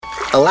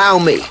Allow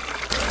me.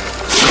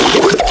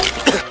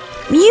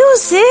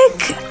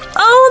 Music?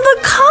 Oh,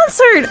 the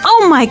concert!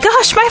 Oh my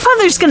gosh, my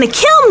father's gonna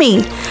kill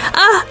me!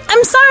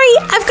 I'm sorry,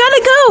 I've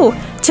gotta go!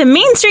 To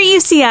Main Street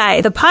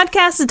UCI, the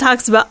podcast that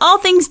talks about all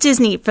things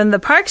Disney, from the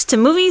parks to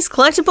movies,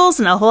 collectibles,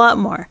 and a whole lot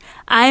more.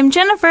 I'm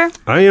Jennifer.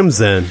 I am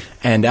Zen.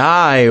 And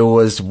I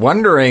was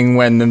wondering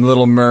when the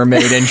Little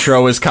Mermaid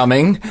intro was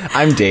coming.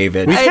 I'm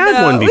David. We've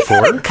had one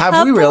before.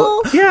 Have we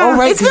really? Yeah. Oh,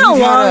 right. It's been a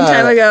long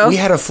time ago. We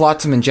had a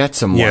Flotsam and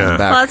Jetsam Yeah. one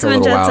back Flotsam a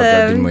and little while ago,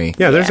 Jetsam. didn't we?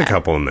 Yeah, there's a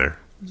couple in there.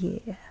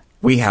 Yeah.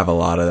 We have a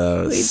lot of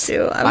those. We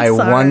do. I'm I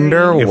sorry.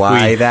 wonder If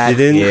why we that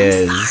didn't,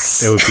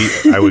 is.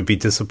 I would be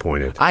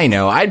disappointed. I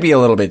know. I'd be a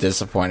little bit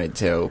disappointed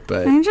too,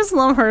 but I just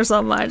love her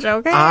so much,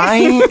 okay?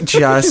 I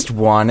just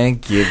want to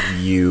give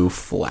you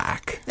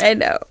flack. I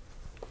know.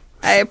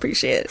 I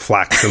appreciate it.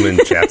 Flaxum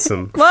and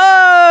Jetsam.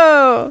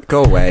 Whoa!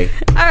 Go away.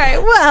 All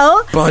right,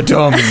 well,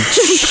 Badum.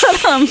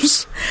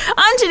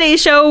 on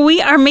today's show,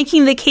 we are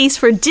making the case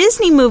for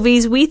Disney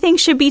movies we think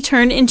should be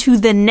turned into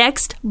the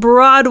next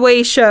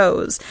Broadway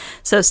shows.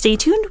 So stay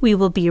tuned. We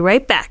will be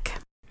right back.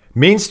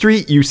 Main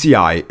Street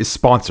UCI is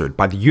sponsored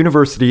by the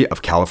University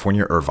of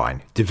California,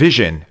 Irvine,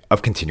 Division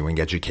of Continuing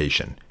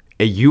Education,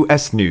 a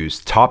U.S. News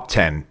Top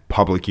 10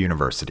 public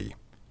university.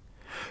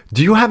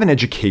 Do you have an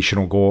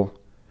educational goal?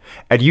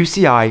 At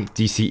UCI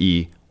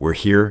DCE, we're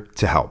here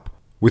to help.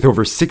 With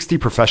over 60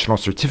 professional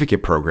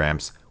certificate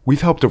programs, we've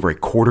helped over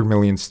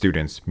 250,000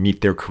 students meet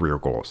their career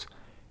goals,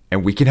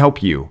 and we can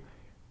help you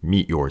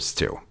meet yours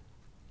too.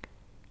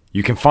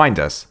 You can find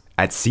us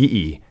at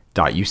ce.uci.edu.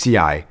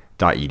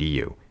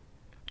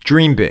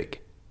 Dream big,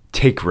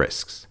 take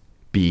risks,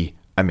 be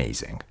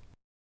amazing.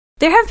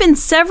 There have been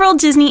several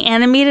Disney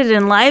animated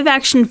and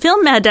live-action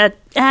film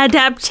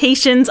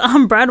adaptations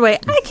on Broadway.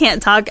 I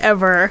can't talk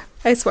ever,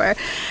 I swear.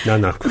 Not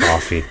enough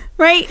coffee.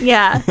 Right?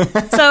 Yeah.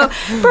 So,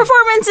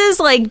 performances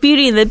like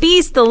Beauty and the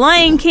Beast, The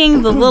Lion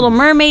King, The Little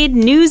Mermaid,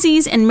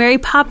 Newsies, and Mary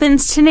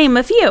Poppins, to name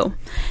a few.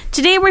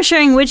 Today we're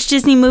sharing which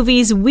Disney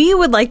movies we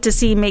would like to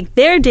see make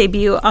their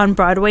debut on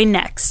Broadway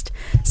next.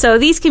 So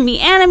these can be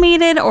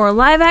animated or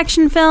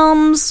live-action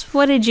films.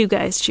 What did you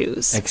guys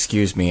choose?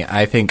 Excuse me.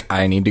 I think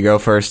I need to go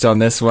first on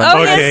this one.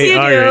 Oh, yes, you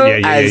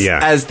do.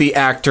 As the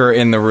actor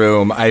in the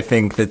room, I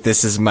think that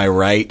this is my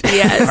right.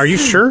 Yes. Are you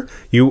sure?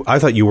 I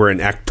thought you were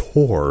an actor.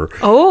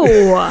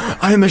 Oh.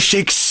 I'm a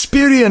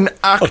Shakespearean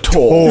actor.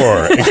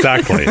 Or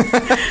exactly.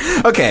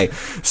 Okay,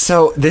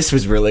 so this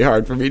was really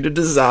hard for me to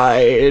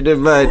decide,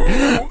 but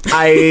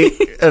I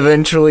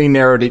eventually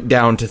narrowed it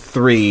down to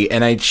 3,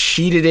 and I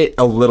cheated it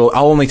a little.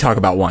 I'll only talk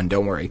about one,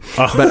 don't worry.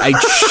 But I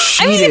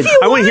cheated.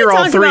 I want to hear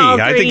all 3.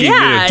 I think you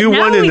do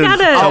one and then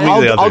tell me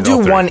the other. I'll do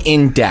one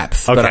in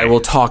depth, but I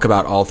will talk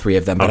about all 3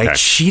 of them. But I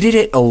cheated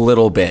it a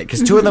little bit,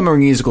 because 2 of them are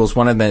musicals,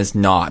 one of them is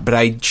not. But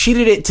I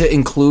cheated it to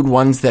include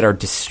ones that are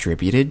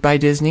distributed by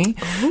Disney,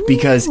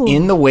 because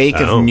in the wake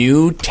of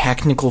new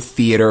technical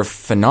theater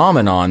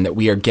phenomenon that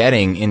we are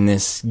getting in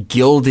this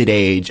gilded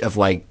age of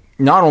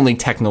not only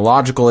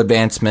technological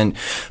advancement,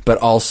 but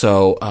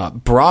also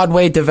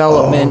Broadway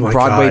development,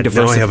 Broadway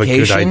diversification. Now I have a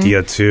good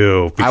idea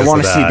too. I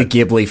want to see the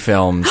Ghibli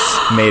films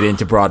made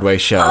into Broadway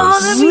shows. Oh,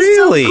 that'd be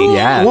so cool.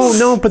 Yes. Well,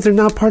 no, but they're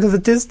not part of the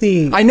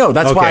Disney. I know.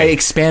 That's why I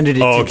expanded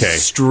it to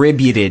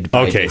distributed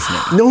by Disney.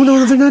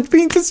 No, they're not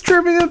being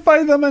distributed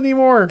by them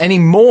anymore.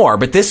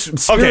 But this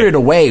Spirited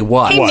Away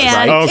was. Hey,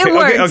 man, right? it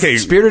works. Okay.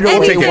 Spirited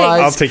Away was.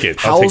 I'll take it.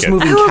 Howl's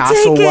Moving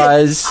Castle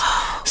was.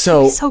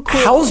 So, so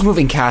cool. Howl's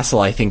Moving Castle,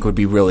 I think, would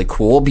be really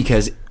cool,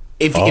 because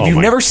if you've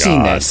never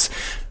seen this,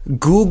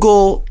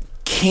 Google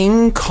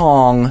King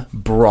Kong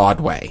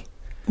Broadway.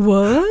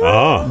 What?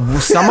 Oh.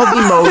 Some of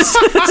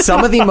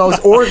the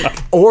most,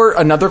 or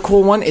another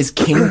cool one is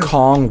King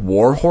Kong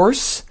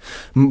Warhorse.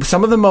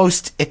 Some of the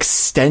most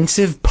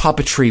extensive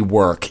puppetry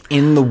work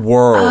in the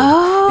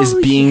world is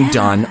being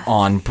done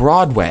on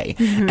Broadway.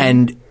 Mm-hmm.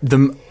 And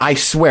I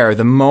swear,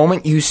 the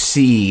moment you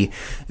see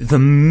the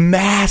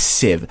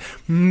massive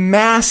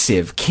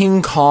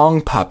King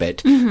Kong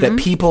puppet that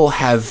people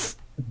have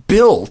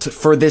built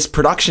for this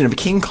production of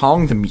King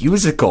Kong the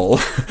musical,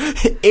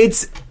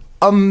 it's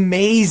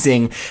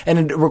amazing,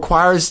 and it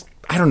requires,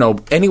 I don't know,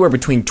 anywhere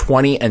between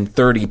 20 and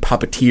 30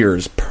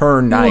 puppeteers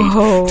per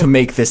night to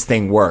make this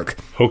thing work.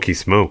 Hokey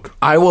smoke.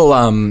 I will,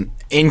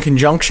 in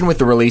conjunction with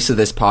the release of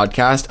this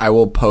podcast, I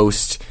will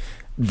post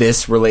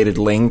this related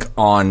link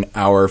on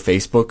our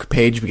Facebook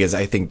page, because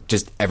I think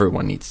just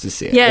everyone needs to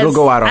see it. Yes, it'll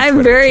go out on I'm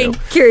Twitter very too.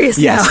 curious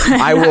yes, now.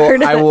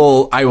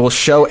 I will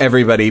show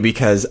everybody,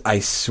 because I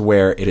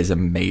swear it is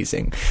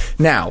amazing.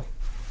 Now,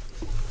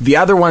 the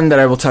other one that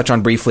I will touch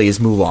on briefly is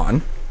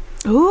Mulan.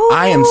 Ooh.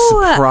 I am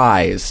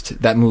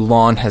surprised that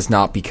Mulan has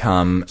not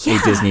become a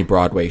Disney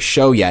Broadway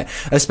show yet,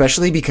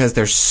 especially because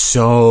there's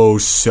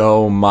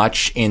so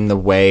much in the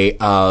way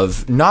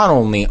of not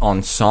only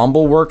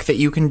ensemble work that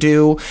you can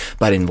do,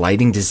 but in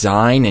lighting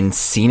design and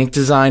scenic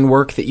design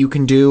work that you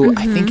can do.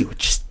 I think it would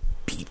just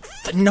be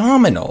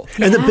phenomenal.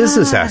 And the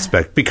business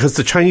aspect, because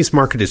the Chinese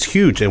market is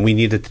huge and we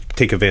need to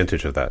take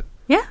advantage of that.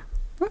 Yeah.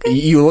 Okay.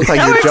 You look like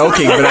you're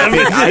joking, but I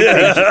think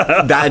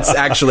that's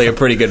actually a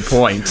pretty good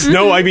point.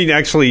 No, I mean,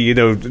 actually,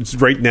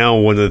 right now,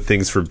 one of the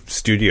things for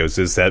studios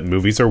is that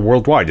movies are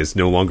worldwide. It's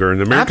no longer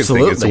an American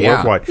thing. It's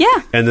worldwide.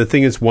 Yeah. And the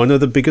thing is, one of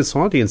the biggest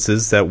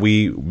audiences that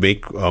we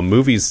make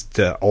movies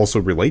to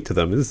also relate to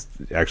them is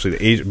actually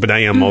the Asian. But I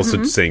am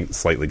also saying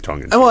slightly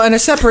tongue-in-cheek. Well, and a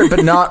separate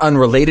but not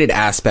unrelated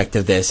aspect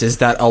of this is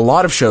that a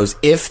lot of shows,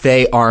 if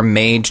they are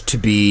made to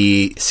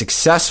be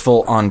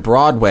successful on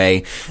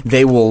Broadway,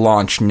 they will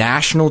launch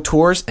national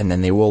tours and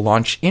then they will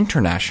launch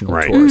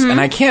international tours.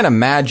 And I can't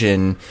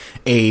imagine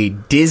a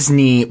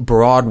Disney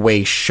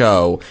Broadway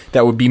show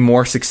that would be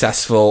more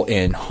successful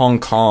in Hong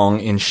Kong,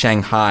 in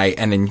Shanghai,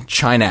 and in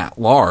China at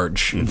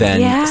large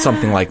than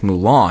something like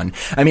Mulan.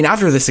 I mean,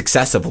 after the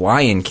success of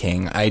Lion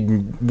King, I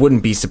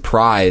wouldn't be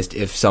surprised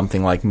if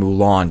something like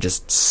Mulan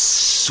just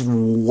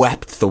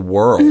swept the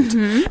world.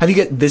 Have you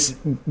get this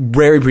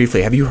very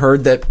briefly? Have you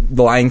heard that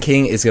The Lion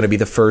King is going to be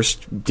the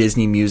first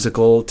Disney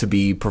musical to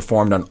be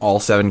performed on all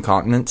 7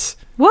 continents?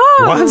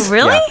 Whoa! What?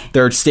 Really? Yeah.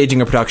 They're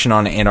staging a production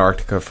on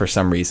Antarctica for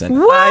some reason.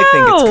 Whoa! I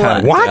think it's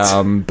kind of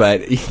dumb,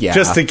 but yeah,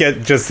 just to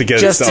get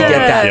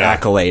that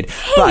accolade.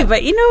 Hey, but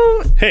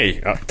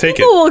take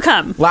people will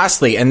come.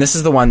 Lastly, and this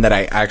is the one that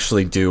I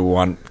actually do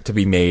want to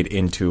be made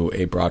into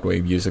a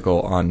Broadway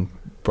musical on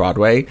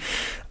Broadway.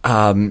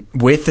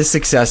 With the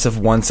success of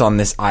Once on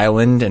This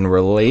Island and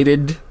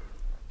related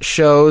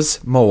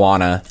shows,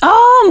 Moana.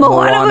 Oh,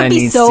 Moana would be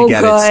needs so to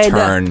get good. its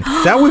turn.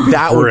 That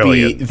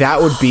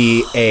would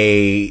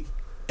be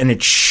an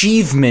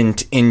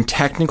achievement in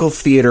technical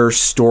theater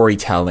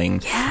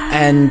storytelling. Yeah.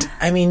 And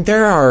I mean,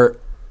 there are.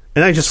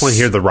 And I just want to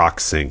hear The Rock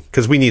sing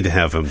because we need to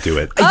have him do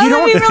it. You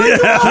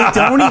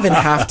don't even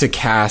have to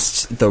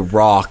cast The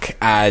Rock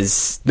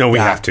as. No, we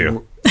have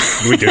to.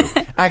 We do.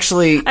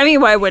 Actually, I mean,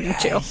 why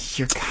wouldn't you?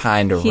 You're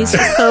kind of right. He's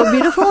just so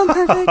beautiful and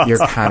perfect. You're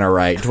kind of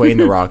right. Dwayne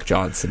The Rock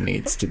Johnson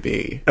needs to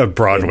be a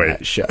Broadway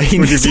show. He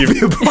needs to be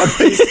a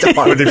Broadway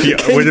star. Would it be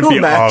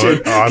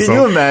awesome? Can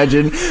you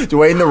imagine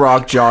Dwayne The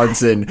Rock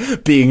Johnson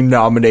being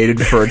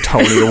nominated for a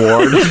Tony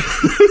Award?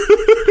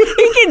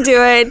 He can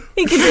do it.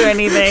 He can do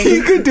anything.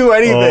 He could do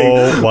anything.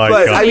 Oh my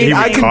God! I mean,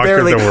 I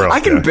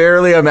can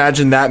barely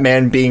imagine that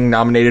man being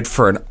nominated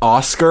for an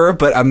Oscar,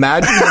 but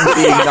imagine him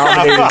being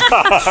nominated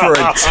for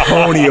a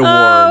Tony Award.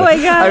 Oh my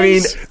gosh! I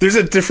mean, there's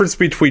a difference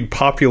between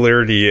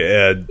popularity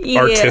and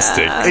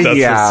artistic. That's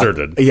for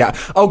certain. Yeah.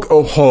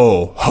 Hold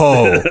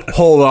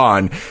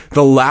on.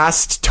 The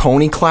last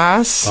Tony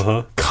class.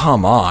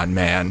 Come on,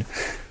 man.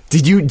 Do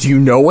you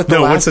know what the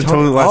last? What's the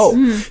Tony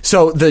last?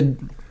 So the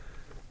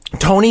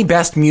Tony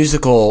Best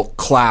Musical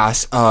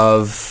class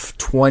of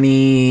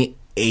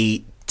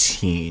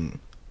 2018,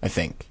 I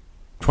think.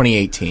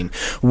 2018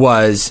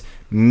 was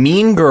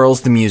Mean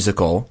Girls the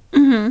musical,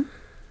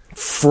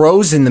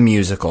 Frozen the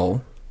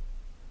musical,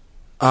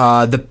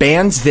 The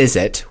Band's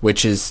Visit,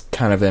 which is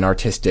kind of an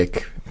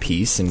artistic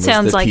piece and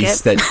was the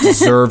piece that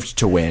deserved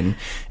to win.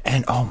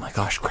 And oh my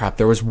gosh, crap!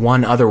 There was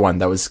one other one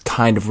that was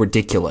kind of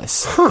ridiculous.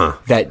 So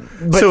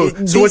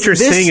what you're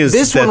saying is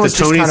this that one was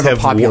the Tonys just kind of have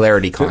a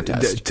popularity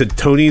contest. The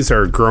Tonys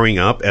are growing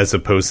up as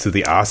opposed to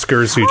the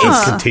Oscars, who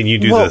just continue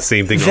to do the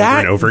same thing over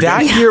and over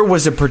again. That year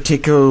was a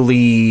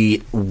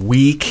particularly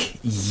weak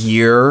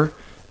year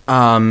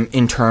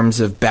in terms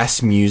of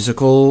best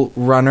musical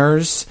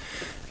runners,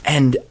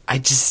 and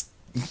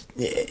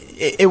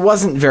it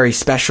wasn't very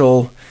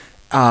special.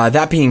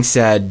 That being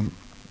said,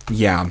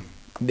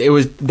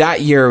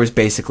 that year was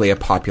basically a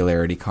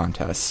popularity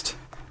contest.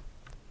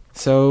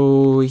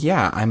 So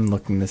yeah, I'm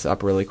looking this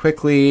up really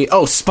quickly.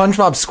 Oh,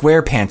 SpongeBob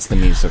SquarePants the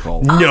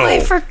musical. No, I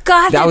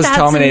forgot that was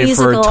nominated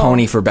for a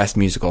Tony for best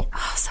musical.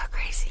 Oh, so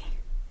crazy!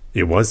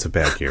 It was a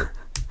bad year.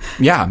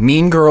 Yeah,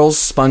 Mean Girls,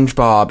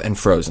 SpongeBob, and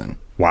Frozen.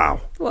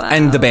 Wow.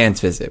 And The Band's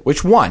Visit,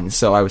 which won,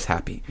 so I was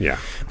happy. Yeah.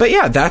 But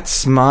yeah,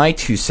 that's my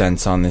 2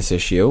 cents on this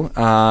issue.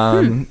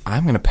 I'm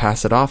going to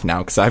pass it off now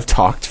because I've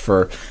talked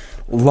for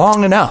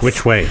long enough.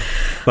 Which way?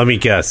 Let me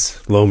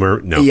guess. No.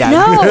 Yeah.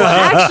 No,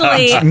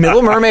 actually.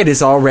 Little Mermaid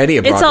is already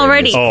a Broadway It's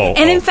already. musical.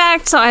 And in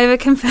fact, so I have a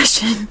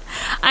confession.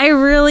 I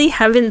really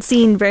haven't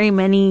seen very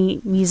many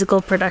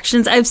musical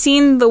productions. I've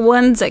seen the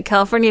ones at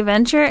California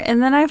Adventure,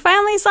 and then I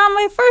finally saw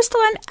my first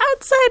one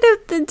outside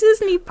of the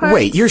Disney parks.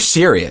 Wait, you're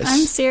serious?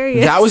 I'm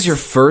serious. That was your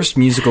first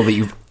musical that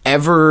you've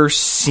ever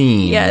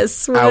seen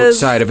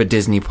outside of a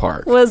Disney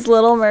park? Was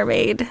Little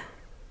Mermaid.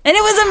 And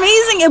it was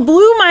amazing. It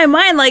blew my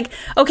mind. Like,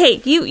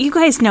 okay, you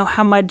guys know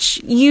how much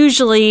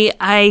usually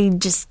I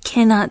just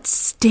cannot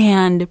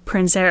stand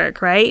Prince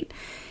Eric, right?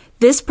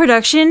 This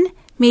production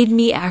made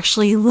me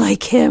actually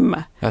like him.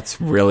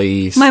 That's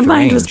really strange. My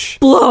mind was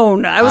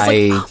blown. I was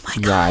like, oh my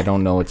God. Yeah, I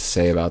don't know what to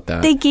say about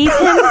that. They gave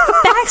him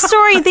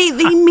backstory. They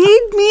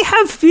made me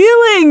have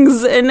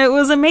feelings, and it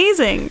was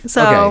amazing.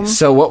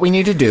 So what we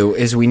need to do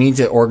is we need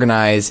to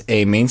organize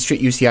a Main Street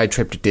UCI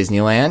trip to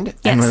Disneyland,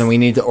 and then we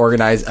need to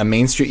organize a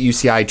Main Street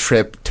UCI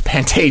trip to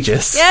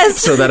Pantages,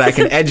 so that I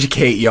can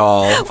educate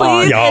y'all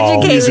on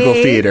musical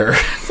theater.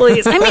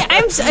 Please. I mean,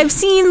 I've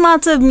seen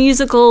lots of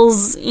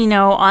musicals,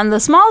 on the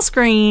small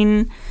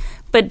screen.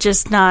 but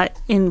just not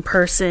in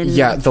person.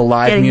 Yeah, the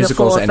live getting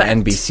musicals the and full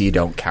effect. NBC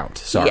don't count.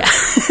 Sorry.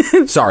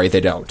 Yeah. Sorry,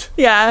 they don't.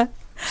 Yeah.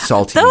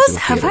 Salty Those musical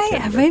have theater I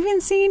Canada.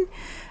 even seen?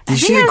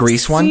 Did you see the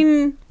Grease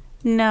one?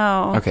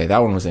 No. Okay, that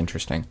one was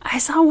interesting. I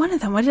saw one of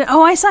them.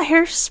 I saw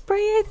Hairspray,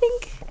 I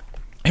think.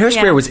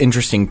 Hairspray Yeah. was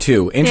interesting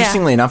too.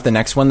 Interestingly enough, the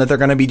next one that they're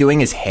going to be doing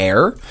is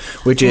Hair,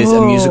 which is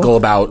a musical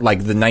about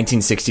like the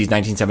 1960s,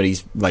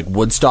 1970s like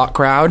Woodstock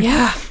crowd.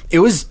 Yeah. It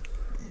was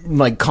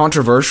like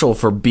controversial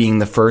for being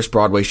the first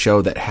Broadway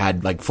show that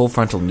had like full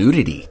frontal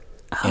nudity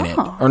in it.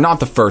 Or not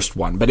the first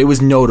one, but it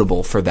was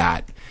notable for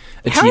that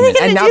How are they achievement.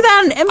 going And to now- do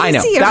that on NBC? I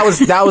know.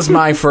 That was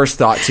my first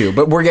thought too,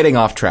 but we're getting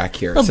off track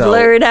here. I'll so,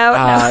 blur it out.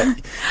 I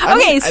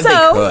Okay, mean,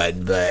 so- they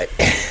could, but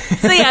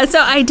So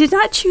I did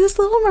not choose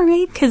Little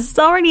Mermaid because it's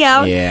already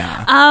out.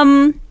 yeah.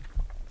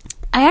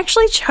 I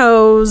actually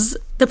chose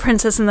The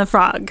Princess and the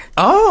Frog.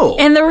 Oh,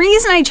 And the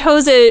reason I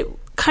chose it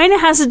kind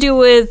of has to do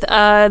with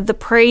the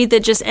parade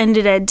that just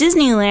ended at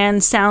Disneyland,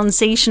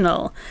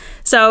 Soundsational.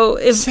 So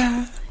if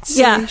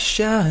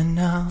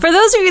sensational. for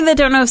those of you that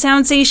don't know,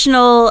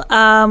 Soundsational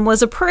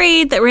was a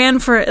parade that ran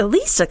for at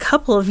least a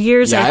couple of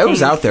years. Yeah, I it was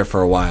think. out there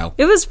for a while.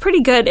 It was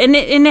pretty good, and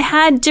it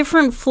had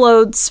different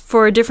floats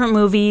for different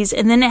movies,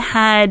 and then it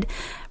had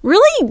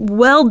really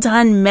well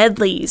done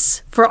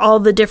medleys for all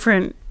the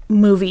different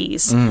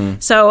movies.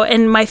 So,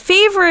 and my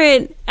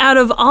favorite out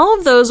of all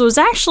of those was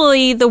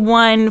actually the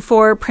one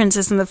for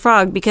Princess and the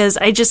Frog, because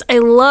I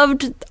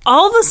loved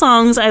all the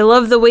songs. I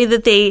loved the way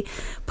that they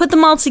put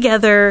them all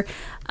together.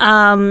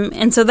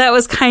 And so that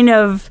was kind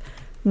of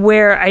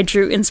where I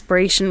drew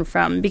inspiration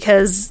from,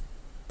 because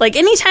like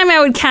anytime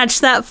I would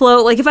catch that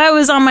float, like if I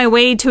was on my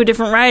way to a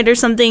different ride or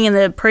something and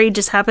the parade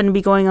just happened to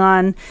be going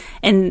on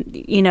and,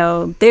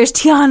 there's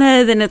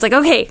Tiana, then it's like,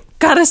 okay,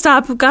 gotta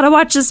stop, gotta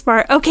watch this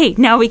part. Okay,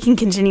 now we can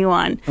continue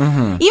on.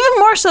 Even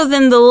more so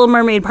than the Little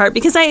Mermaid part,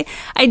 because I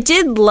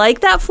did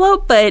like that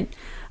float, but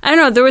I don't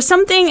know, there was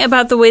something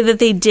about the way that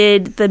they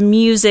did the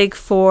music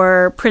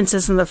for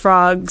Princess and the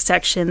Frog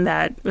section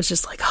that was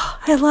just like, oh,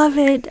 I love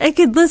it. I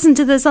could listen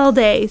to this all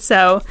day.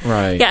 So,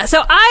 Right. yeah,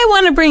 so I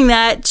want to bring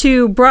that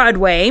to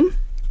Broadway.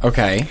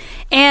 Okay.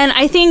 And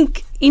I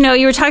think, you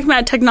were talking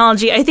about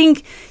technology. I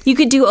think you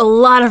could do a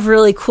lot of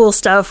really cool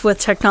stuff with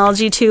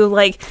technology too,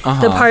 like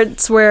the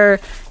parts where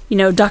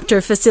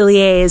Dr.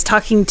 Facilier is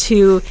talking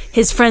to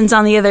his friends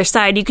on the other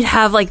side. You could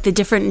have like the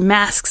different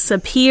masks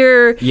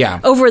appear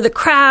over the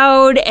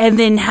crowd, and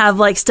then have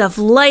like stuff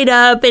light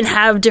up and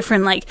have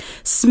different like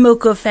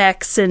smoke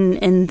effects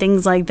and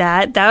things like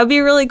that. That would be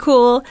really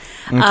cool.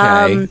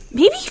 Okay.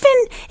 Maybe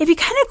even it'd be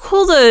kind of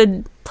cool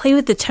to play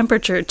with the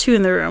temperature too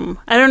in the room.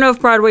 I don't know if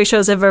Broadway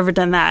shows have ever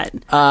done that.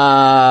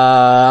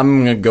 I'm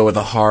gonna go with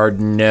a hard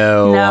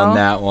no on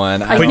that one.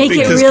 Like But make it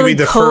this could really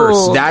be the cold.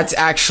 first. That's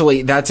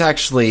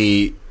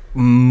actually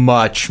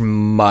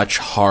much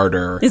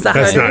harder. Is that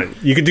That's harder?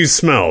 not. You could do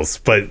smells,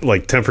 but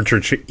like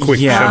temperature, quick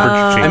Yeah.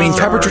 temperature change. I mean,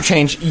 temperature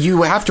change.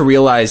 You have to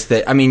realize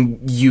that. I mean,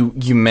 you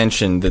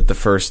mentioned that the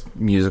first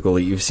musical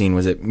that you've seen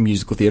was at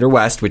Musical Theater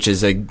West, which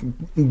is a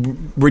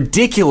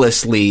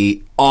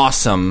ridiculously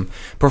awesome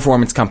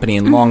performance company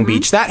in Long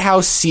Beach. That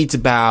house seats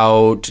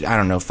about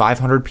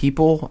 500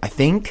 people. I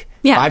think.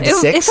 Yeah, 5 to it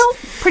 6. felt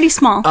pretty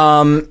small.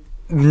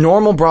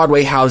 Normal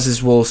Broadway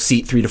houses will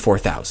seat 3,000 to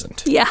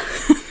 4,000. Yeah.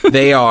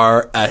 They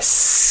are a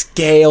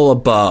scale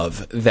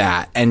above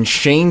that, and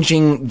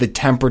changing the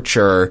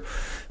temperature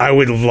I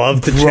would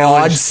love to broad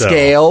challenge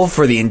scale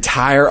for the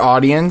entire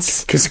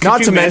audience. Because not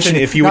you to imagine mention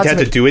if you would not have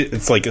to to do it,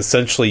 it's like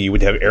essentially you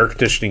would have air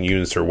conditioning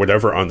units or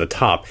whatever on the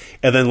top,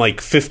 and then like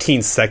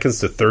 15 seconds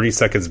to 30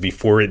 seconds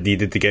before it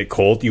needed to get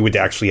cold, you would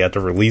actually have to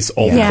release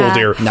all the Yeah. cold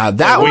air. Now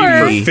that and would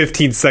wait be- for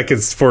 15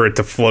 seconds for it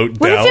to float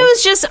What down. if it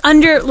was just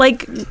under,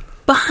 like,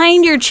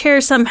 behind your chair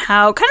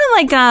somehow? Kind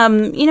of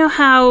like, you know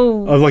how...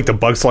 Like the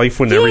Bug's Life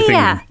when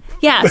everything.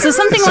 Yeah, so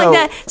something So-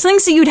 like that. Something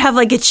so you'd have,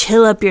 like, a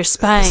chill up your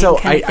spine. So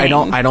kind of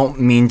I don't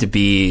mean to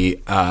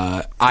be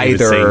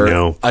either saying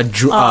no. a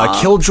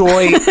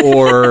killjoy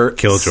or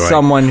Killjoy.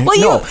 someone. Well,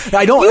 no,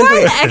 I don't. you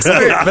are the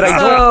expert, but I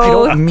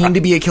so- don't mean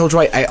to be a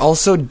killjoy. I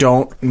also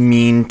don't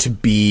mean to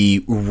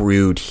be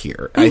rude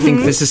here. I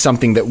think this is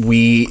something that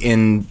we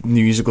in the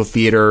musical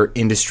theater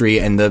industry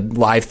and the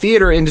live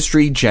theater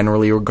industry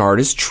generally regard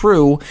as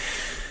true.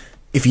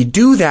 If you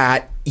do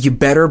that, you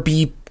better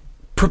be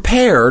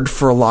prepared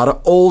for a lot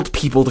of old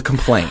people to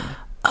complain.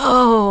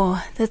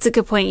 Oh, that's a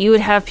good point. You would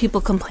have people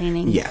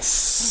complaining.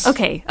 Yes.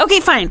 Okay,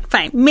 fine.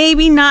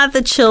 Maybe not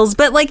the chills,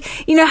 but, like,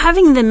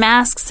 having the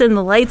masks and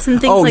the lights and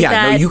things like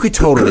that. No, you could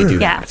totally do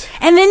Yeah. that.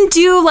 And then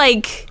do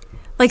like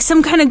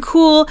some kind of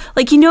cool,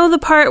 like, the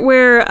part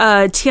where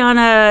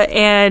Tiana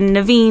and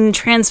Naveen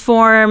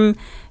transform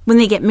when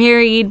they get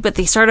married, but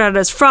they start out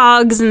as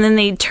frogs and then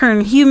they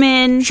turn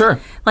human. Sure.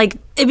 Like,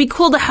 it'd be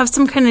cool to have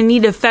some kind of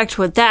neat effect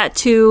with that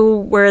too,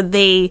 where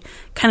they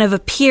kind of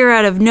appear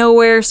out of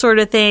nowhere sort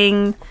of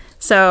thing.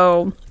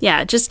 So,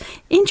 yeah, just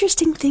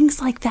interesting things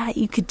like that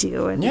you could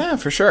do. And Yeah,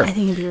 for sure. I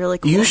think it'd be really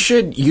cool. You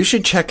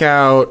should check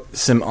out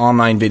some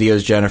online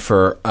videos,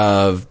 Jennifer,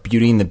 of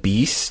Beauty and the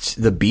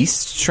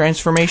Beast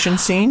transformation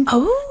scene.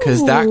 Oh.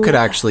 Because that could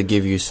actually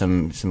give you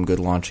some good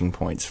launching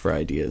points for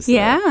ideas. there.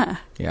 Yeah.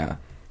 Yeah.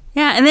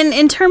 Yeah, and then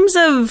in terms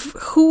of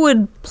who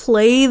would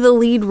play the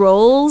lead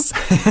roles, I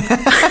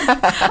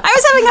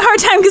was having a hard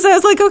time because I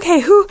was like,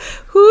 okay, who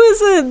is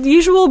the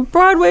usual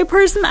Broadway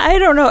person? I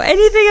don't know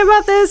anything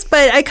about this,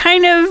 but I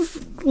kind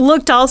of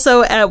looked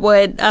also at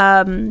what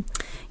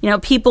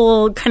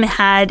people kind of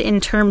had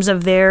in terms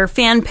of their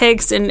fan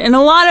picks, and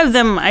a lot of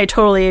them I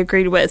totally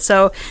agreed with.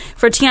 So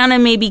for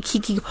Tiana, maybe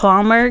Keke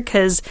Palmer,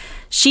 because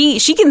she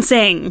can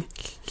sing.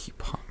 Keke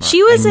Palmer.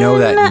 She was I know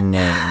in that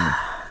name.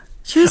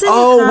 She was in,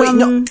 wait,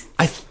 no.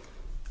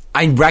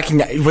 I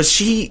recognize. Was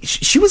she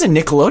was a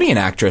Nickelodeon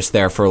actress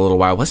there for a little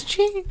while, wasn't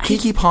she?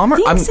 Keke Palmer?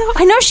 I think so.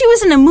 I know she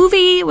was in a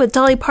movie with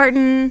Dolly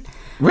Parton.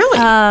 Really?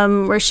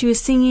 Where she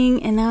was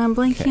singing, and now I'm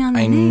blanking on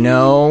the name. I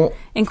know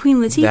and Queen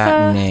Latifah.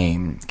 that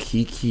name.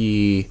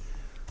 Keke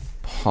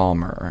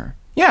Palmer.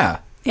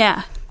 Yeah.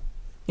 Yeah.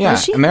 Yeah.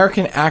 Was she?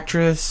 American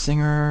actress,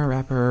 singer,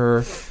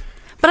 rapper.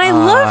 But I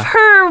love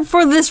her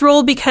for this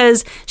role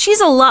because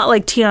she's a lot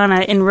like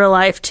Tiana in real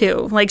life,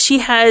 too. Like, she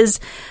has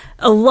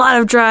a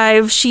lot of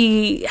drive.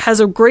 She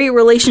has a great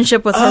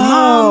relationship with her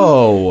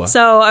mom.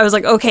 So I was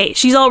like, okay,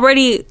 she's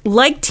already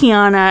like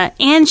Tiana,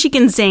 and she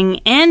can sing,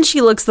 and she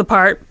looks the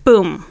part.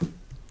 Boom.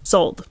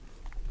 Sold.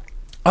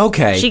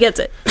 Okay. She gets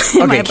it.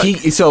 in my book.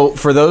 So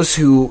for those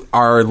who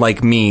are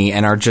like me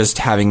and are just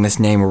having this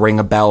name ring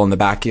a bell in the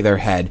back of their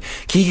head,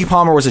 Keke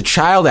Palmer was a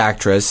child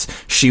actress.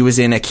 She was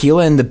in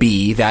Akilah and the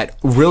Bee, that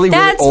really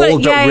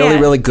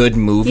good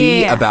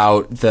movie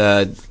about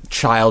the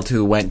child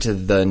who went to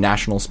the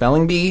National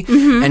Spelling Bee.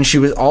 Mm-hmm. And she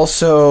was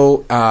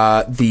also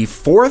the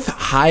fourth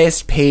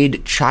highest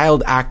paid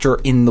child actor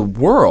in the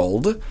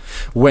world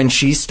when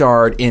she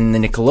starred in the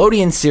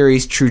Nickelodeon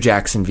series True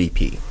Jackson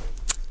VP.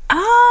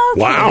 Okay.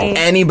 Wow.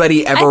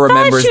 Anybody ever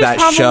remembers that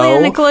show?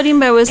 On Nickelodeon,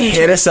 but I wasn't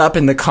hit us up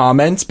in the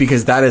comments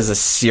because that is a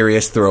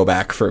serious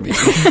throwback for me.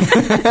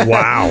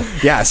 Wow.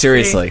 Yeah,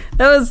 seriously.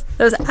 That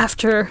was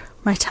after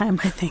my time,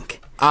 I think.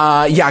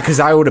 Yeah,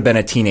 because I would have been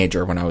a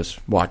teenager when I was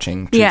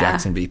watching True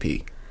Jackson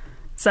VP.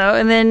 So,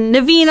 and then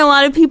Naveen, a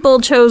lot of people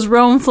chose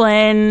Rome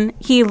Flynn.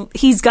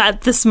 He's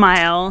got the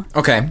smile.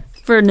 Okay.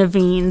 For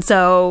Naveen,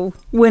 so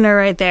winner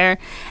right there.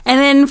 And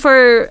then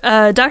for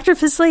Dr.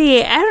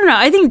 Facilier, I don't know.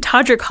 I think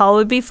Todrick Hall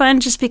would be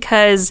fun just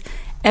because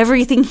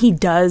everything he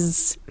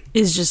does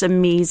is just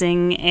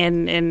amazing,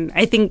 and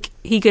I think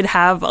he could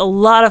have a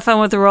lot of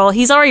fun with the role.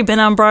 He's already been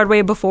on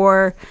Broadway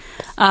before,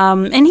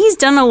 and he's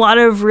done a lot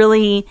of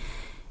really,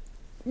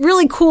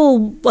 really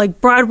cool, like,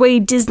 Broadway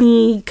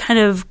Disney kind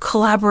of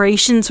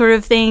collaboration sort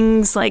of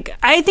things. Like,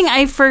 I think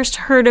I first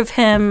heard of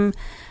him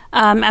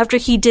after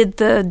he did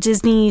the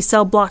Disney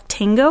Cell Block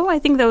Tango. I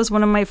think that was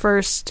one of my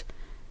first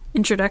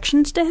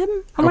introductions to him,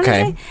 I want to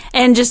say.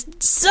 And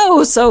just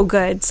so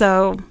good.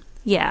 So,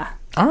 yeah.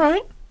 All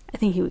right. I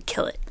think he would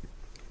kill it.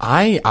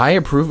 I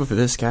approve of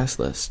this cast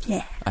list.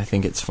 Yeah. I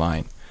think it's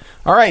fine.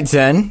 All right,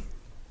 Zen.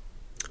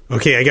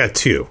 Okay, I got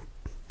two.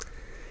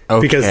 Okay.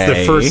 Because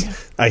the first,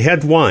 I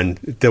had one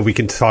that we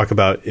can talk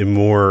about in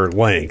more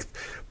length.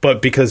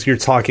 But because you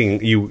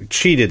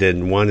cheated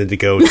and wanted to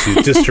go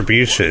to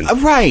distribution.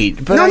 Right.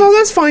 But no,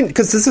 that's fine.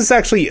 Because this is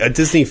actually a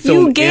Disney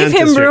film. You gave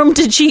him room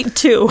to cheat,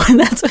 too. And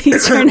that's what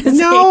he's trying to say.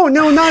 No,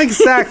 not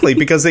exactly.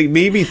 Because they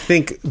made me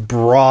think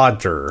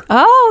broader.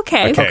 Oh,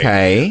 okay.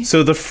 Okay.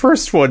 So the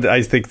first one,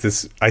 I think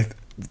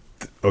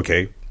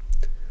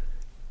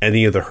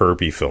any of the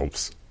Herbie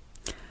films.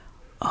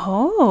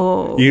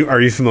 Oh. Are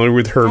you familiar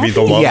with Herbie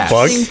the Love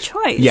Bug?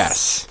 Choice.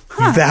 Yes.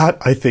 Huh. That,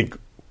 I think,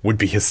 would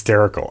be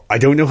hysterical. I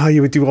don't know how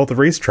you would do all the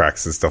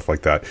racetracks and stuff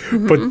like that,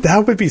 but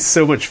that would be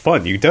so much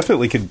fun. You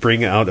definitely could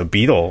bring out a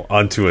Beetle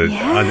onto it,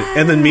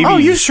 and then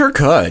maybe you sure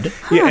could.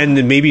 Yeah, and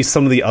then maybe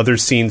some of the other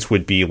scenes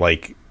would be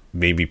like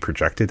maybe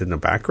projected in the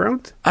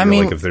background.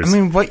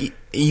 What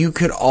you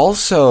could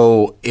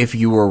also, if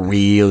you were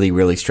really,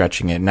 really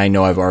stretching it, and I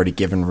know I've already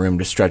given room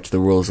to stretch the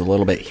rules a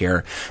little bit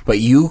here, but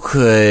you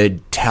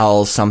could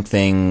tell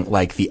something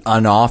like the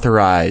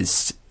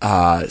unauthorized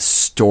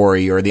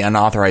story or the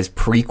unauthorized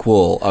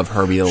prequel of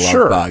Herbie the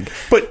Love Bug.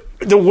 But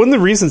one of the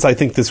reasons I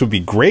think this would be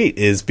great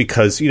is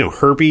because,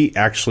 Herbie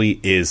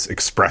actually is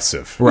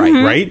expressive. Right.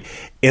 Mm-hmm. Right?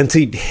 And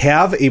to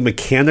have a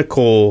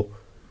mechanical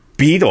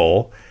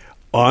beetle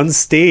on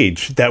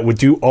stage that would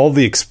do all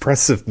the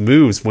expressive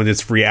moves when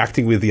it's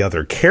reacting with the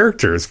other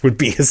characters would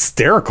be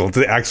hysterical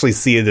to actually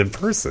see it in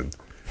person.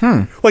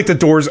 Like the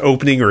doors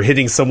opening or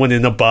hitting someone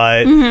in the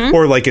butt,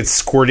 or like it's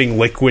squirting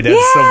liquid at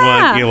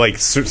someone, like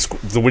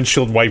the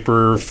windshield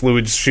wiper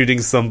fluid shooting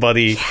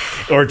somebody,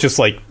 or just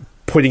like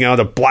putting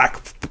out a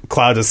black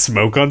cloud of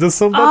smoke onto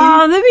somebody.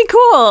 Oh, that'd be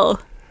cool.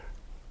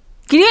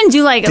 Could you even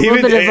do like a little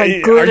bit of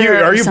like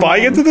glitter? Are you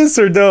buying into this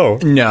or no?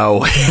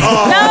 No.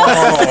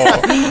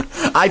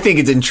 I think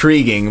it's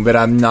intriguing, but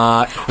I'm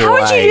not quite. How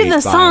would you do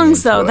the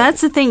songs though? It.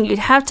 That's the thing. You'd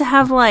have to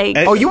have like.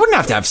 You wouldn't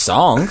have to have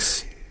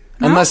songs.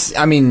 Unless,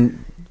 I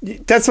mean,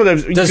 That's what I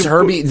was.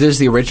 does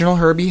the original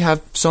Herbie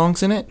have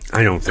songs in it?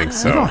 I don't think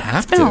so. You don't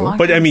have been a to. long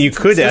But I mean, you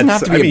could doesn't add.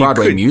 have to be I a mean,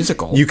 Broadway you could,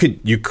 musical.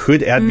 You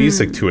could add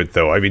music to it,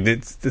 though. I mean,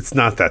 it's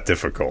not that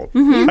difficult.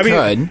 Mm-hmm.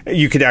 I mean,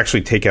 you could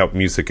actually take out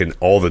music in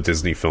all the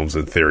Disney films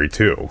in theory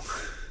too.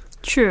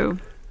 True.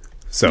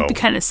 So It'd be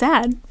kind of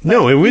sad.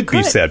 no, it would be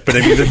could. sad. But I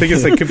mean, the thing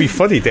is, it could be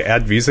funny to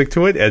add music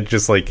to it and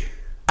just like.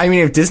 I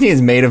mean, if Disney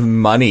is made of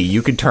money,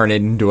 you could turn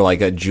it into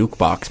like a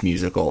jukebox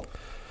musical.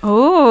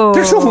 Oh.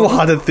 There's a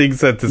lot of things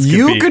that this could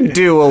You be. could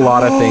do a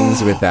lot of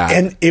things with that.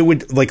 And it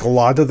would, like, a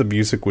lot of the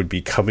music would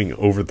be coming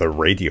over the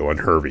radio on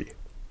Herbie.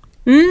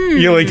 You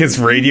know, like his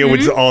radio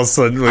would all of a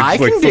sudden. Like, I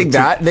can dig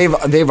that.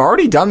 They've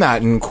already done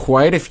that in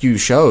quite a few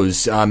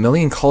shows. $1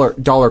 Million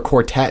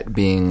Quartet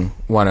being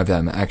one of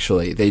them.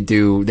 Actually, they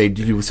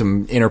do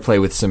some interplay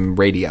with some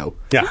radio.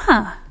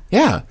 Yeah.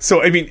 Yeah.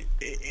 So, I mean,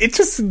 it's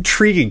just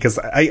intriguing because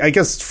I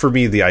guess for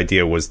me, the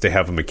idea was to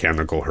have a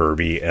mechanical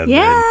Herbie and,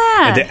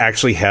 and to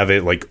actually have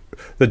it like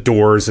the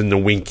doors and the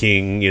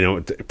winking, you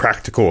know,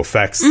 practical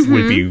effects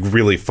would be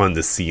really fun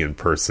to see in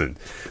person.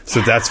 So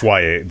that's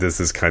why this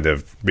has kind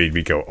of made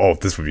me go, oh,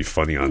 this would be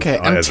funny on Okay,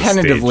 I'm as a stage.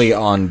 tentatively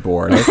on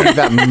board. I think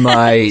that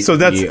might So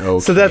that's be okay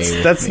so that's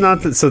with that's me.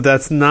 not the, so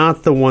that's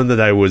not the one that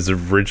I was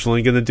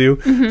originally going to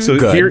do. So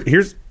Good.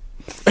 here's.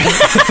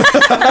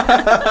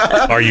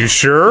 Are you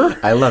sure?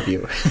 I love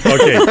you.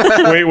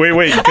 Okay,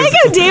 wait. 'cause I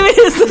think David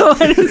is the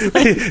one who's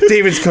like,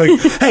 David's going.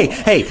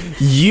 hey,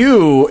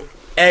 you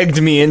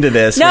egged me into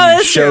this No, when you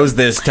that's true. chose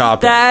this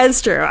topic.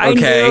 that's true.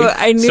 Okay.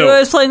 I knew So- I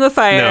was playing with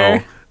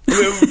fire.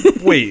 No.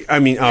 Wait, I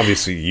mean,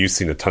 obviously, you've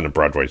seen a ton of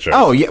Broadway shows.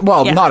 Oh, yeah.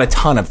 Well, Yeah. not a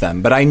ton of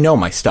them, but I know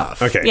my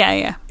stuff. Okay.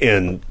 Yeah.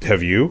 And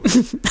have you?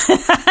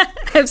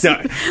 I've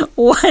seen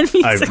one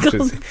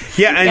musical.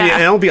 And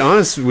I'll be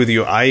honest with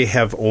you, I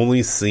have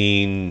only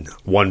seen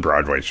one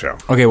Broadway show,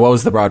 Okay, what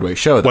was the Broadway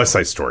show? Then? West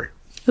Side Story.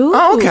 Ooh,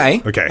 Oh,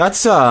 okay. Okay.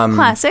 That's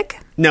classic.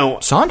 Now,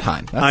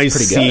 Sondheim. That's I've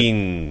pretty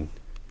seen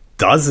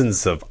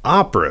dozens of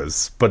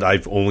operas, but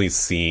I've only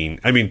seen.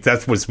 I mean,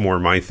 that was more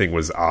my thing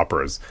was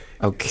operas.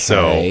 Okay.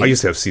 So I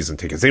used to have season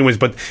tickets, anyways.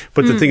 But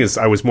the thing is,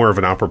 I was more of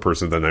an opera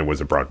person than I was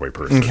a Broadway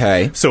person.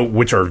 Okay. So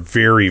which are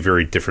very,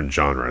 very different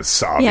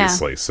genres,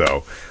 obviously.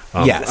 So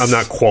Yes. I'm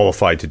not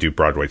qualified to do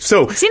Broadway.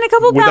 So I've seen a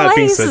couple with that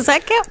being ballets. said- Does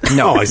that count?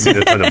 No, I've seen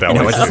a ton of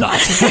ballets. No, it does not.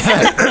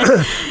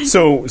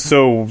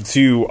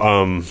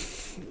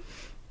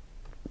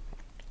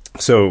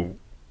 So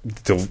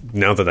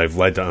now that I've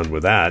led on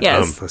with that,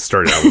 Yes. I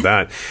started out with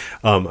that.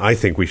 I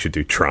think we should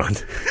do Tron.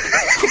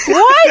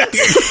 What?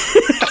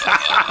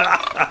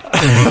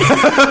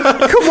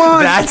 Come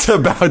on, That's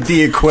about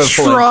the equivalent.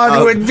 Tron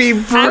of- would be I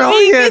mean, you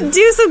brilliant. could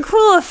do some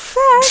cool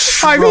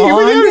effects. I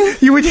mean,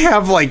 you would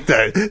have like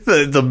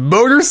the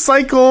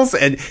motorcycles,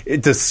 and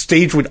the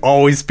stage would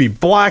always be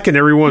black, and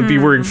everyone would be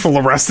wearing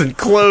fluorescent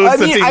clothes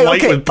and be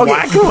white with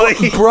black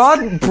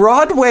light.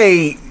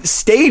 Broadway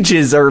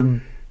stages are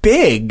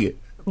big,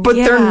 but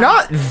they're Yeah.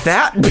 not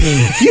that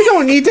big. You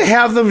don't need to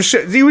have them.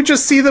 You would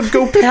just see them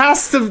go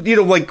past the,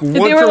 like one,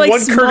 they were, from like,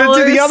 one curtain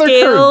to the smaller other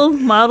scale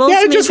curtain. models,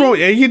 Yeah, it just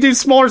maybe? won't. You do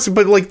smaller,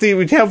 but like they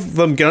would have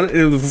them go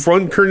in the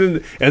front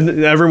curtain, and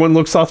then everyone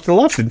looks off to the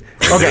left, and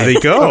there they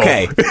go.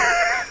 Okay.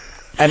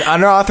 An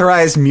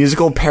unauthorized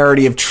musical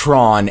parody of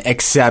Tron,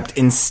 except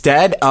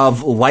instead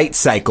of light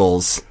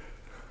cycles,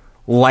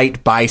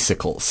 light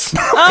bicycles.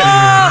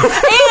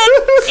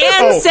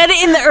 And set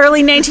it in the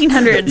early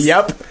 1900s.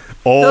 Yep.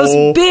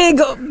 Oh,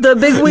 The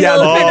big wheels. Yeah,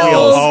 the big and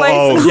wheels. old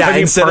bicycles. Yeah,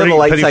 Penny instead of farthing- the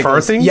light penny cycles.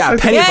 farthings? Yeah,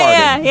 penny Yeah,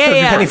 farthing.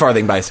 yeah. Penny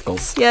farthing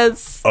bicycles.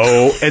 Yes.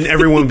 oh, and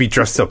everyone would be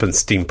dressed up in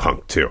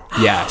steampunk too.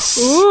 Yes.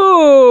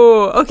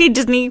 Ooh. Okay,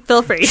 Disney,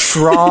 feel free.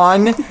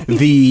 Tron,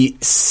 the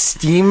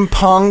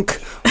steampunk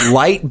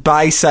light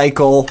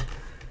bicycle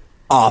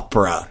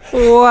opera.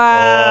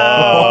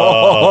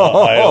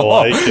 Wow. I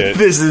like it.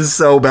 This is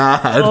so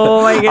bad.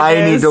 Oh my I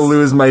need goodness. to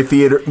lose my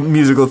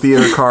musical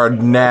theater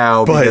card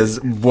now because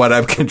what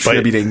I'm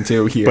contributing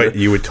to here. But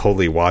you would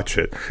totally watch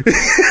it.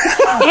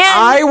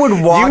 I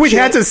would watch You would it.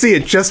 have to see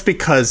it just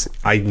because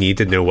I need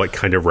to know what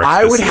kind of wreck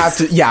I this would is. have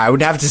to. Yeah, I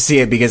would have to see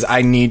it because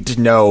I need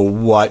to know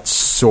what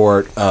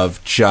sort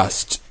of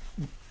just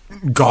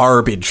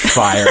garbage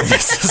fire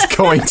this is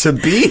going to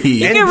be.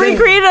 You can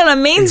recreate it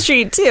on Main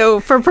Street, too,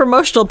 for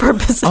promotional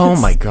purposes. Oh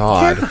my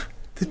god.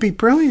 That'd be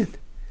brilliant.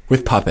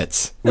 With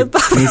puppets. It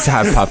needs to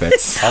have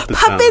puppets.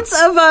 Puppets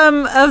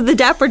of the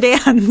Dapper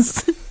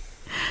Dans.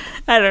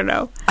 I don't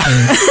know.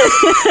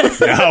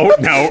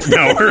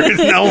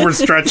 Now we're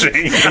stretching.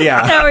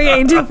 Yeah. Now we're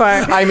getting too far.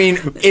 I mean,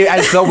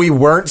 as though we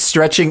weren't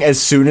stretching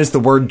as soon as the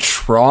word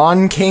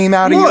Tron came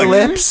out of your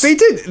lips. They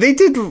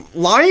did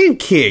Lion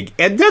King,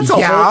 and that's a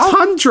Yeah? whole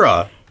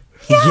tundra.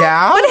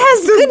 Yeah. But it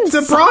has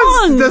good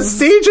songs. The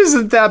stage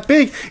isn't that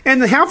big,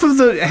 and half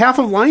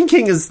of Lion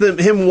King is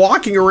him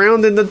walking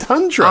around in the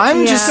tundra.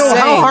 I'm just so saying,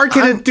 how hard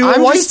can it do a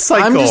light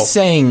cycle? I'm just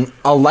saying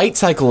a light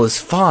cycle is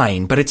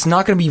fine, but it's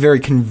not going to be very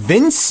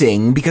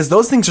convincing because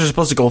those things are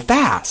supposed to go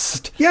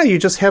fast. Yeah, you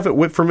just have it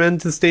whip from end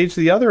of the stage to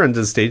the other end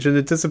of the stage, and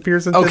it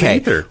disappears into the Okay,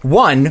 ether.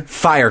 1,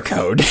 fire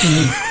code. 2,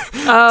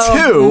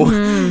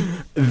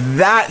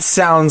 That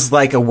sounds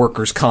like a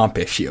workers' comp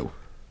issue.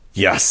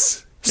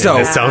 Yes. So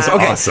And it sounds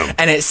awesome.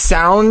 And it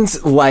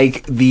sounds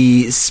like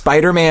the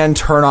Spider-Man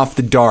Turn Off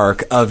the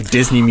Dark of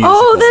Disney musicals.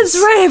 Oh, that's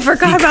right. I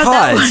forgot about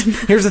that one.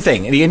 Here's the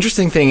thing. The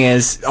interesting thing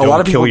is a lot Don't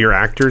of people kill your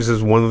actors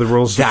is one of the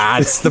rules.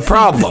 That's the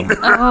problem.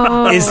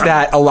 Is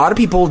that a lot of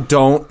people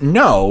don't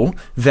know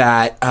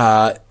that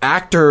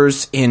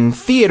actors in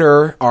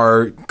theater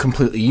are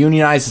completely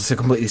unionized. It's a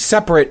completely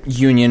separate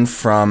union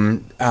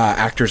from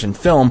actors in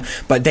film,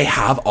 but they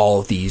have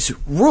all these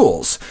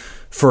rules.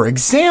 For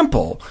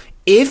example,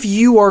 if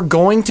you are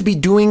going to be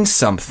doing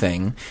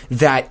something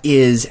that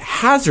is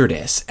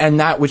hazardous and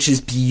that which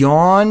is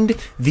beyond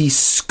the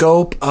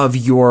scope of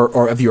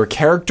your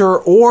character,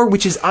 or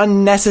which is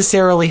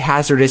unnecessarily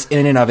hazardous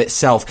in and of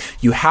itself,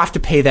 you have to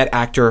pay that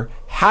actor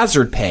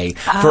hazard pay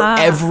for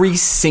every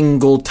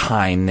single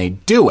time they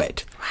do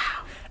it.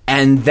 Wow.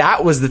 And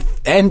that was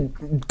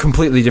and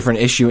completely different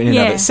issue in and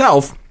of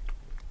itself.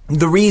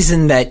 The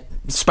reason that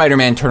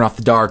Spider-Man Turn Off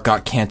the Dark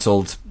got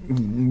canceled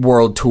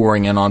world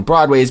touring and on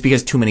Broadway is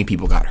because too many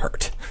people got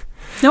hurt.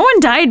 No one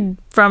died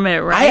from it,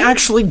 right? I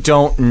actually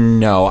don't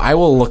know. I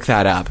will look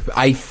that up.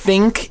 I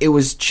think it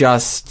was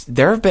just,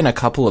 there have been a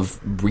couple of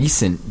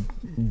recent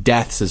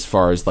deaths as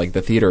far as like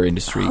the theater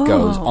industry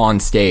goes on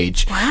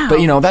stage. Wow.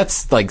 But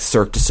that's like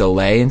Cirque du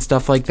Soleil and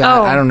stuff like that.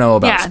 I don't know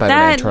about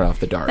Spider-Man Turn Off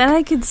the Dark. That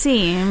I could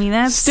see. I mean,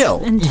 that's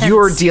still intense.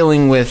 You're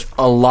dealing with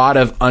a lot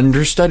of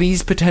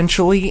understudies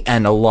potentially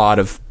and a lot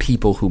of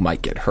people who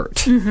might get hurt.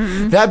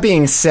 Mm-hmm. That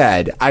being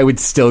said, I would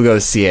still go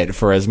see it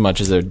for as much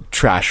as a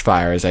trash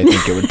fire as I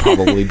think it would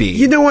probably be.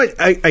 You know what?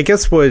 I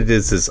guess what it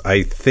is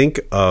I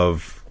think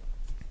of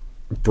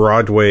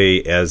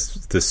Broadway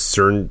as the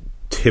certain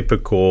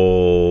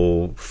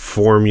typical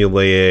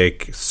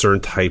formulaic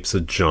certain types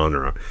of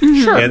genre.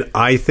 Sure. And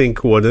I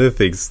think one of the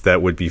things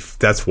that would be,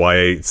 that's why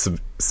I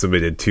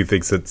submitted two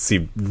things that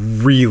seem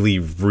really,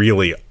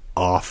 really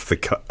off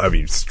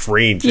the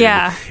strange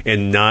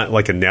and not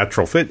like a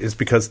natural fit, is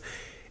because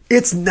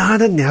it's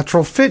not a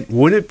natural fit.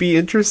 Wouldn't it be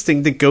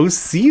interesting to go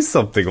see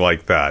something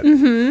like that?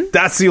 Mm-hmm.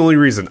 That's the only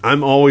reason.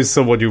 I'm always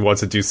someone who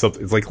wants to do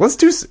something. It's like,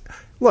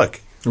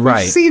 look,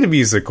 right. We've seen a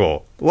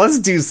musical. Let's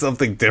do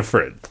something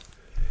different.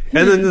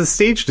 And then the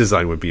stage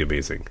design would be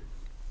amazing.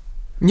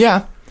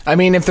 Yeah. I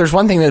mean, if there's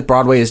one thing that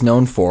Broadway is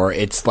known for,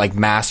 it's like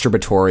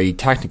masturbatory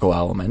technical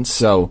elements.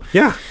 So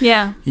yeah,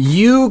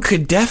 you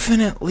could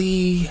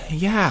definitely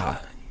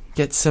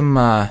get some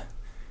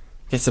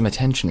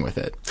attention with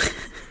it.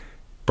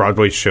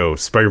 Broadway show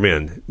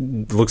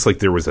Spider-Man looks like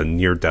there was a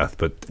near death,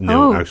 but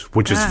no,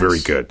 which is very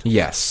good.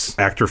 Yes,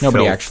 actor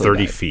Nobody fell actually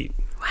 30 died. feet.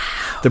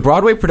 Wow. The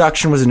Broadway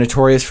production was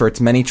notorious for its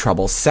many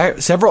troubles.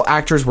 Several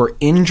actors were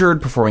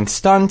injured performing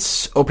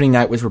stunts. Opening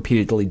night was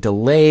repeatedly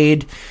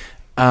delayed,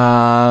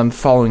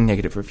 following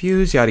negative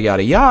reviews, yada,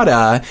 yada,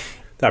 yada.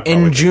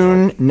 In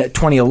June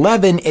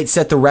 2011, it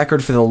set the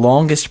record for the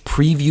longest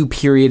preview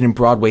period in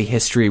Broadway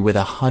history with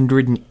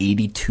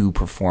 182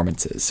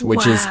 performances,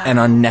 which is an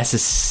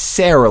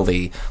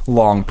unnecessarily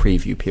long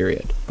preview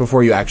period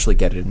before you actually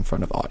get it in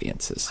front of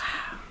audiences.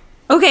 Wow.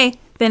 Okay,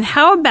 then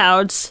how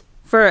about,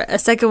 for a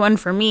second one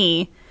for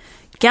me,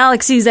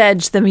 Galaxy's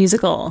Edge, the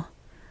musical,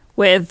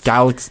 with...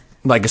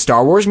 like a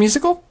Star Wars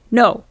musical?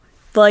 No,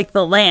 like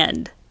the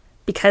land.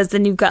 Because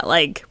then you've got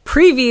like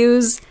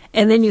previews,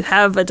 and then you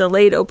have a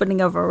delayed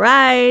opening of a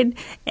ride,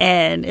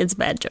 and it's a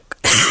bad joke.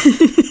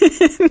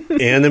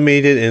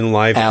 Animated in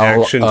live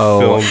action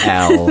film.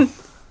 LOL.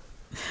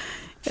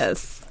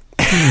 Yes.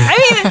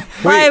 I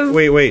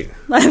mean, wait.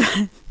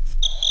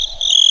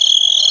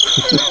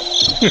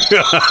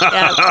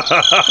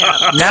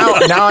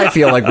 Now I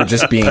feel like we're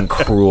just being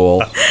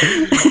cruel.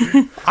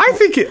 I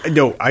think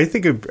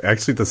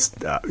actually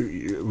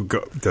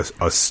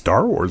a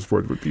Star Wars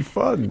one would be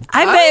fun.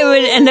 I bet it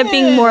would end up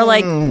being more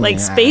like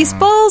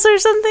Spaceballs or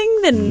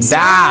something than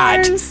Star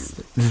Wars.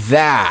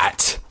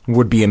 That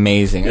would be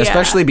amazing,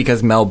 especially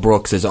because Mel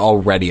Brooks is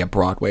already a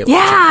Broadway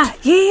legend.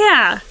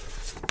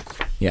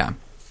 Yeah.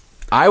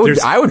 I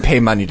would pay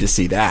money to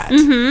see that.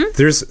 Mm-hmm.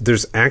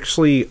 There's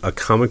actually a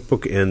comic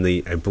book, and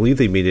I believe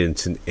they made it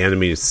into an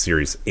animated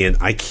series, and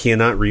I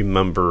cannot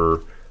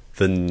remember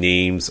the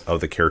names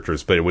of the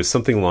characters, but it was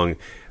something along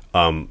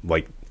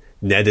like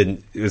Ned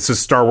and it's a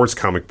Star Wars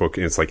comic book,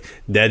 and it's like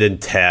Ned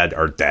and Tad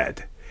are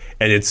dead,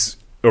 and it's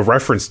a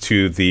reference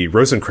to the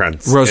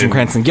Rosencrantz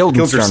and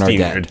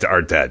Guildenstern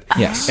are dead.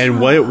 Yes, and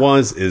what it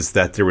was is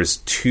that there was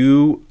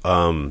two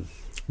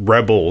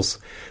rebels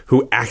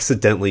who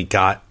accidentally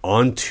got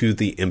onto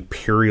the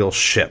Imperial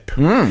ship,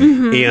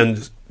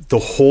 and the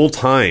whole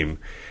time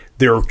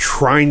they're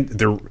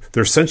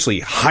essentially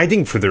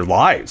hiding for their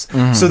lives.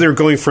 So they're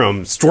going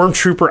from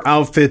stormtrooper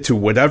outfit to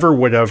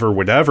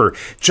whatever,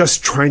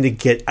 just trying to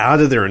get out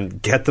of there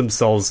and get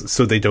themselves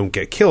so they don't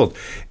get killed.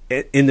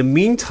 In the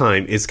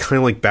meantime, it's kind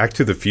of like Back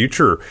to the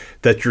Future,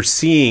 that you're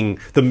seeing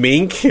the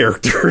main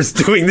characters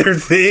doing their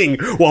thing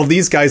while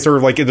these guys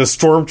are like in the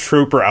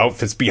stormtrooper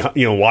outfits behind,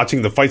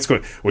 watching the fights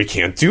going, we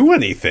can't do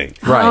anything.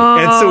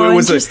 Right. And so it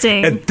was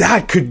interesting. and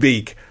that could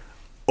make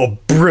a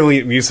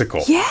brilliant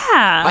musical.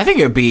 Yeah. I think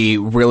it would be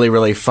really,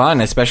 really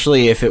fun,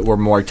 especially if it were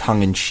more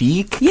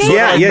tongue-in-cheek.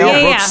 Yeah,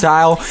 Mel Brooks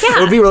style. Yeah.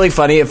 It would be really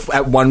funny if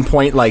at one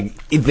point, like,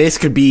 this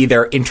could be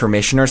their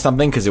intermission or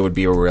something, because it would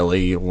be a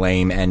really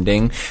lame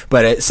ending.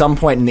 But at some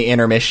point in the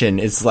intermission,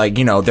 it's like,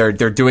 you know, they're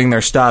doing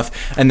their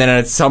stuff, and then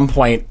at some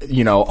point,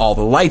 you know, all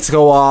the lights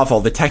go off,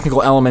 all the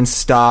technical elements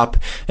stop,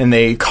 and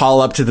they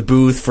call up to the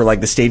booth for,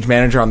 like, the stage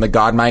manager on the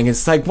God mic, and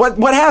it's like,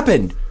 what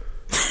happened?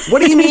 What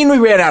do you mean we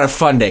ran out of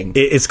funding?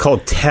 It's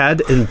called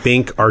Tad and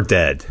Bink Are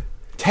Dead.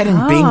 Ted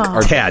and Bink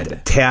are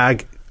dead.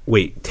 Tag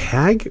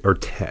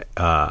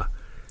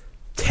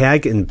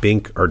and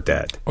Bink are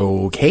dead.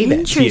 Okay, then.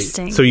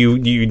 Interesting. So you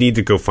need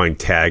to go find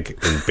Tag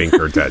and Bink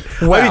are dead.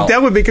 I Wow. mean,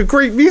 that would make a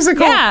great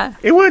musical. Yeah.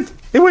 It would.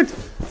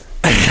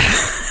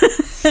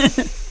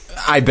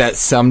 I bet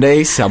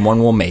someday someone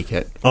will make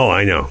it. Oh,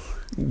 I know.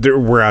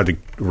 We're out of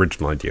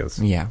original ideas.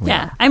 Yeah.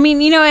 Yeah. I mean,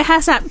 you know, it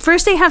has to.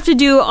 First, they have to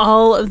do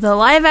all of the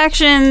live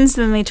actions,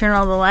 then they turn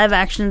all the live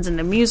actions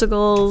into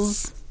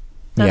musicals.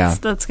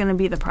 That's going to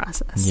be the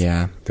process.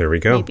 Yeah. There we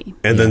go. Maybe.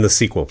 And then the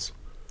sequels.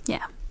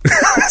 Yeah.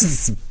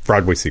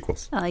 Broadway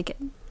sequels. I like it.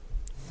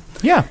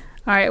 Yeah.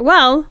 All right.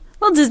 Well,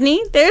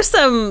 Disney, there's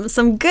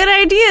some good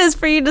ideas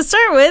for you to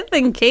start with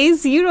in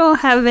case you don't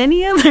have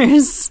any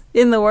others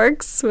in the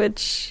works,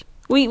 which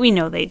we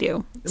know they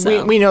do.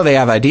 So, We know they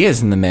have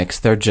ideas in the mix.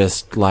 They're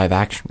just live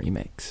action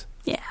remakes.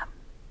 yeah.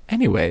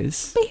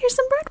 Anyways. But here's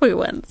some Broadway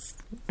ones.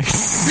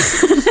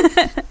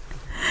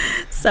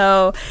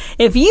 So,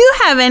 if you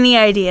have any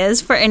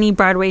ideas for any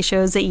Broadway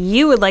shows that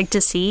you would like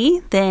to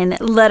see, then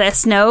let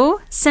us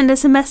know. Send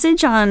us a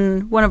message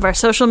on one of our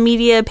social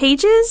media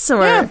pages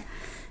or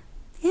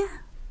yeah.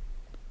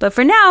 But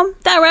for now,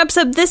 that wraps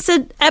up this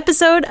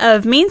episode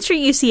of Main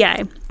Street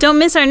UCI. Don't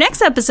miss our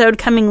next episode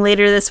coming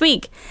later this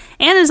week.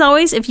 And as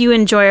always, if you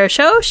enjoy our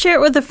show, share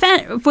it with a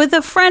friend.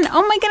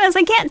 Oh my goodness,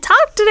 I can't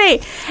talk today.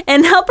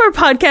 And help our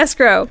podcast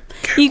grow.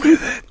 You can.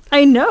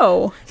 I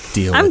know.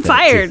 I'm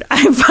fired.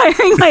 I'm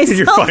firing myself.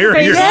 You're firing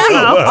right yourself.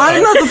 now.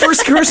 I'm not the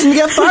first person to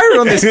get fired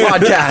on this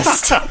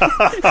podcast.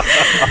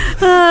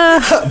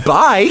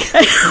 Bye.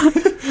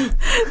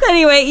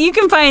 Anyway, you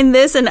can find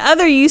this and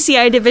other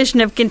UCI Division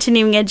of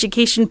Continuing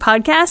Education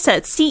podcasts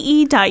at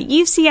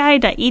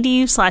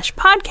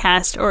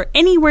ce.uci.edu/podcast or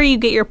anywhere you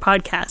get your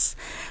podcasts.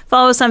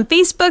 Follow us on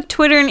Facebook,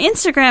 Twitter, and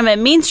Instagram at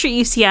Main Street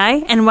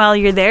UCI. And while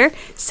you're there,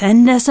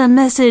 send us a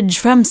message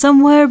from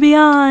somewhere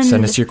beyond.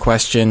 Send us your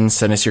questions,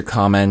 send us your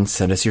comments,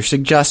 send us your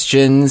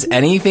suggestions.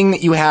 Anything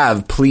that you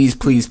have, please,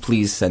 please,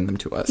 please send them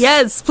to us.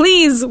 Yes,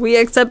 please. We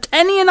accept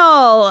any and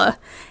all.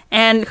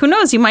 And who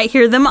knows, you might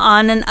hear them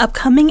on an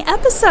upcoming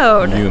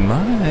episode. You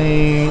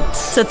might.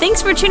 So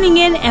thanks for tuning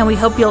in, and we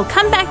hope you'll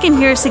come back and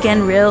hear us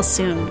again real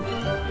soon.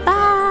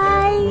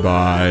 Bye.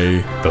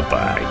 Bye.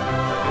 Bye-bye.